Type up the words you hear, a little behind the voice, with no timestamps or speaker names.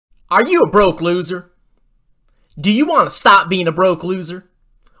Are you a broke loser? Do you want to stop being a broke loser?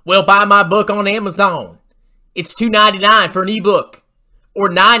 Well, buy my book on Amazon. It's $2.99 for an ebook or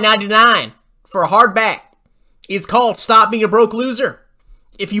 $9.99 for a hardback. It's called Stop Being a Broke Loser.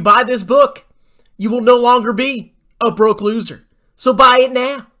 If you buy this book, you will no longer be a broke loser. So buy it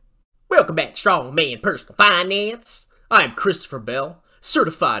now. Welcome back to Strong Man Personal Finance. I'm Christopher Bell,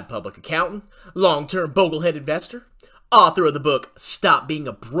 certified public accountant, long-term boglehead investor, author of the book Stop Being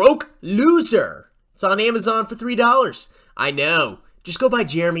a Broke Loser. It's on Amazon for $3. I know. Just go buy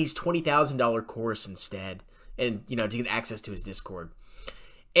Jeremy's $20,000 course instead and, to get access to his Discord.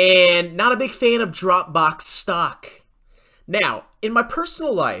 And not a big fan of DROPBOX stock. Now, in my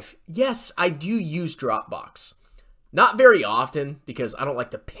personal life, yes, I do use DROPBOX. Not very often because I don't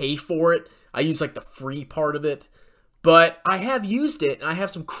like to pay for it. I use like the free part of it. But I have used it and I have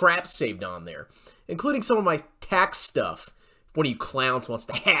some crap saved on there, including some of my tax stuff. One of you clowns wants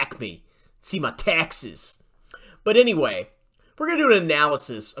to hack me, see my taxes. But anyway, we're going to do an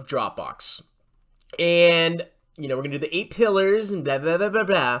analysis of DROPBOX. And, we're going to do the 8 pillars and blah, blah, blah, blah,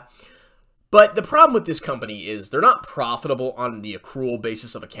 blah. But the problem with this company is they're not profitable on the accrual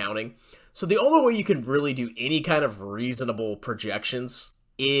basis of accounting. So the only way you can really do any kind of reasonable projections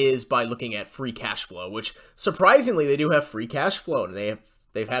is by looking at free cash flow, which surprisingly they do have free cash flow, and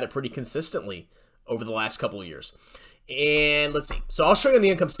they've had it pretty consistently over the last couple of years. And let's see. So I'll show you in the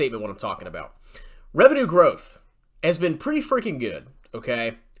income statement what I'm talking about. Revenue growth has been pretty freaking good,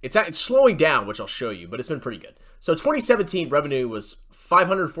 okay? It's slowing down, which I'll show you, but it's been pretty good. So 2017 revenue was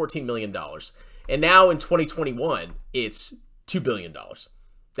 $514 million, and now in 2021 it's $2 billion.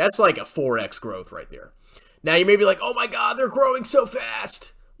 That's like a 4x growth right there. Now you may be like, oh my God, they're growing so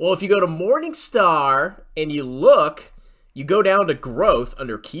fast. Well, if you go to Morningstar and you look, you go down to growth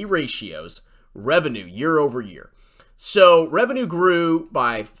under key ratios, revenue year over year. So revenue grew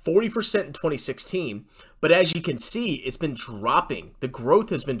by 40% in 2016, but as you can see, it's been dropping. The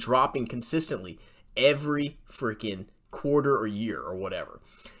growth has been dropping consistently every freaking quarter or year or whatever.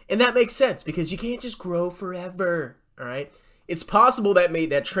 And that makes sense because you can't just grow forever, all right? It's possible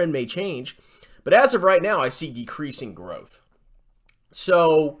that trend may change, but as of right now, I see decreasing growth.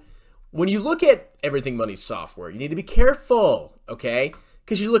 So when you look at Everything Money software, you need to be careful, okay?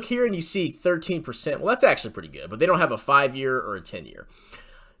 Because you look here and you see 13%. Well, that's actually pretty good, but they don't have a 5-year or a 10-year.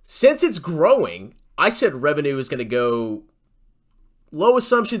 Since it's growing, I said revenue is going to go low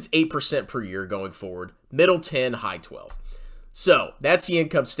assumptions 8% per year going forward, middle 10, high 12. So that's the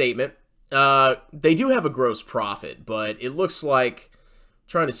income statement. They do have a gross profit, but it looks like,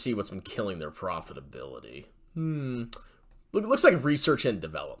 trying to see what's been killing their profitability. Looks like research and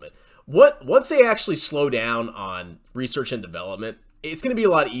development. Once they actually slow down on research and development, it's going to be a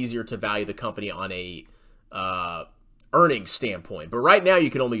lot easier to value the company on a earnings standpoint. But right now, you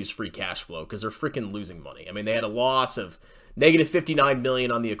can only use free cash flow because they're freaking losing money. I mean, they had a loss of negative $59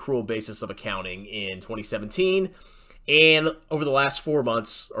 million on the accrual basis of accounting in 2017. And over the last 4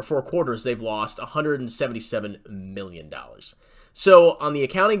 months or 4 quarters, they've lost $177 million. So on the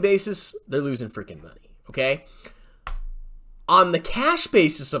accounting basis, they're losing freaking money, okay? On the cash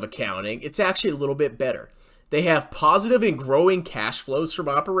basis of accounting, it's actually a little bit better. They have positive and growing cash flows from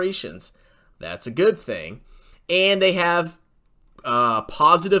operations. That's a good thing. And they have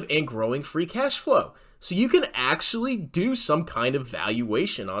positive and growing free cash flow. So you can actually do some kind of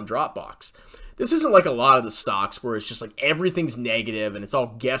valuation on DROPBOX. This isn't like a lot of the stocks where it's just like everything's negative and it's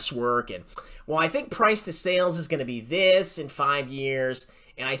all guesswork. And, well, I think price to sales is going to be this in 5 years.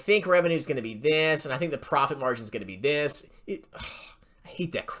 And I think revenue is going to be this. And I think the profit margin is going to be this. I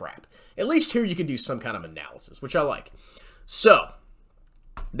hate that crap. At least here you can do some kind of analysis, which I like. So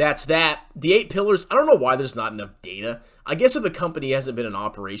that's that. The 8 pillars, I don't know why there's not enough data. I guess if the company hasn't been in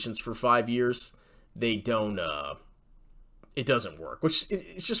operations for 5 years, they don't, it doesn't work, which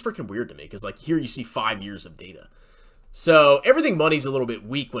it's just freaking weird to me because like here you see 5 years of data. So Everything Money's a little bit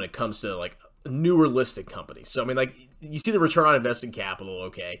weak when it comes to like newer listed companies. So I mean, like you see the return on invested capital,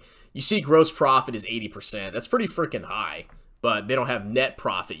 okay. You see gross profit is 80%. That's pretty freaking high, but they don't have net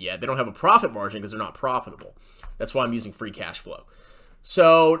profit yet. They don't have a profit margin because they're not profitable. That's why I'm using free cash flow.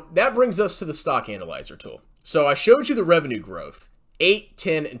 So that brings us to the stock analyzer tool. So I showed you the revenue growth, 8,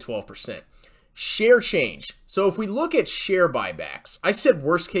 10, and 12%. Share change. So if we look at share buybacks, I said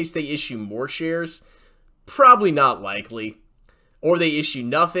worst case they issue more shares. Probably not likely. Or they issue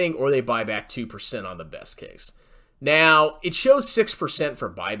nothing, or they buy back 2% on the best case. Now, it shows 6% for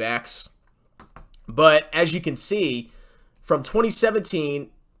buybacks. But as you can see, from 2017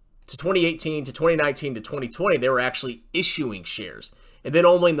 to 2018 to 2019 to 2020, they were actually issuing shares. And then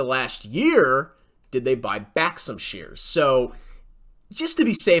only in the last year did they buy back some shares. So just to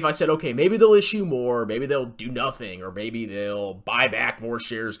be safe, I said, okay, maybe they'll issue more, maybe they'll do nothing, or maybe they'll buy back more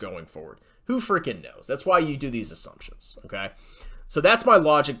shares going forward. Who freaking knows? That's why you do these assumptions, okay? So that's my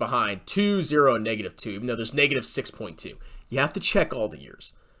logic behind 2, 0, and -2, even though there's -6.2. You have to check all the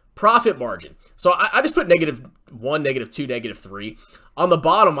years. Profit margin. So I just put -1, -2, -3. On the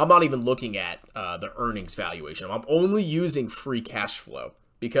bottom, I'm not even looking at the earnings valuation. I'm only using free cash flow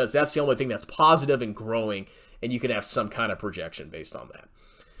because that's the only thing that's positive and growing, and you can have some kind of projection based on that.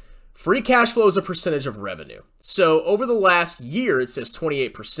 Free cash flow is a percentage of revenue. So over the last year, it says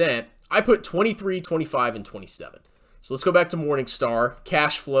 28%. I put 23, 25, and 27. So let's go back to Morningstar.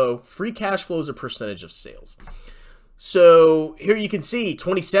 Cash flow. Free cash flow is a percentage of sales. So here you can see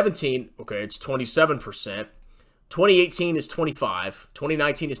 2017, okay, it's 27%. 2018 is 25.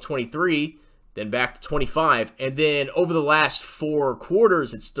 2019 is 23. Then back to 25. And then over the last 4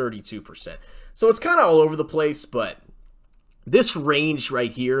 quarters, it's 32%. So it's kind of all over the place, but this range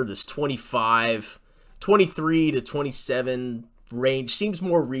right here, this 23 to 27 range seems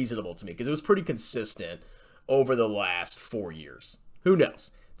more reasonable to me because it was pretty consistent over the last 4 years. Who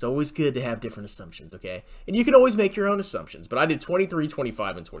knows? It's always good to have different assumptions, okay? And you can always make your own assumptions, but I did 23,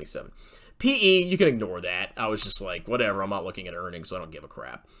 25, and 27. PE, you can ignore that. I was just like, whatever, I'm not looking at earnings, so I don't give a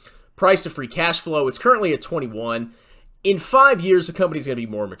crap. Price of free cash flow, it's currently at 21. In 5 years, the company's going to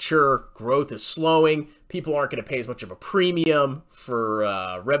be more mature. Growth is slowing. People aren't going to pay as much of a premium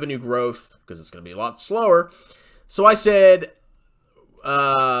for revenue growth because it's going to be a lot slower. So I said,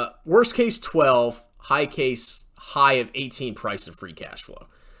 worst case 12, high of 18 price of free cash flow.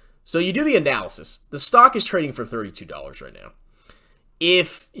 So you do the analysis. The stock is trading for $32 right now.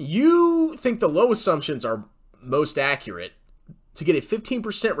 If you think the low assumptions are most accurate, to get a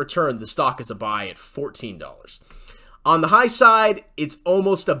 15% return, the stock is a buy at $14. On the high side, it's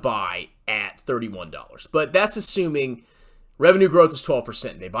almost a buy at $31. But that's assuming revenue growth is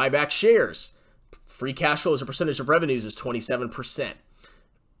 12%. They buy back shares. Free cash flow as a percentage of revenues is 27%.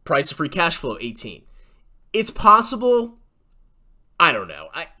 Price of free cash flow, 18. It's possible. I don't know.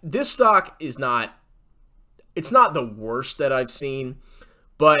 This stock is not, it's not the worst that I've seen,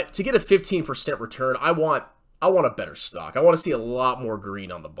 but to get a 15% return, I want a better stock. I want to see a lot more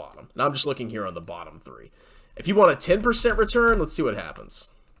green on the bottom. And I'm just looking here on the bottom 3. If you want a 10% return, let's see what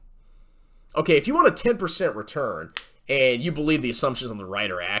happens. Okay, if you want a 10% return and you believe the assumptions on the right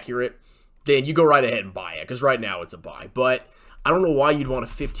are accurate, then you go right ahead and buy it because right now it's a buy. But I don't know why you'd want a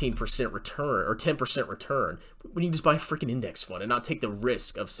 15% return or 10% return when you just buy a freaking index fund and not take the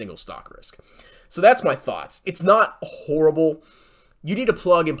risk of single stock risk. So that's my thoughts. It's not horrible. You need to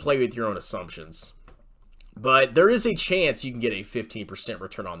plug and play with your own assumptions. But there is a chance you can get a 15%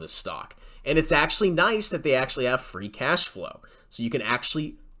 return on this stock. And it's actually nice that they actually have free cash flow. So you can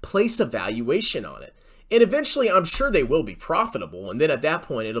actually place a valuation on it. And eventually, I'm sure they will be profitable. And then at that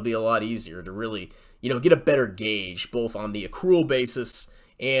point, it'll be a lot easier to really, get a better gauge both on the accrual basis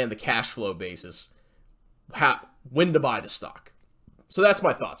and the cash flow basis, when to buy the stock. So that's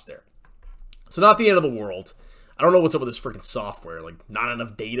my thoughts there. So not the end of the world. I don't know what's up with this freaking software. Like, not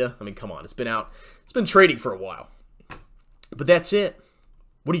enough data. I mean, come on. It's been out. It's been trading for a while. But that's it.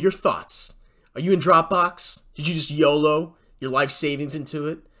 What are your thoughts? Are you in DROPBOX? Did you just YOLO your life savings into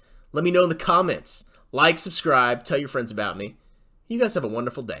it? Let me know in the comments. Like, subscribe, tell your friends about me. You guys have a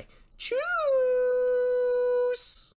wonderful day. Chew!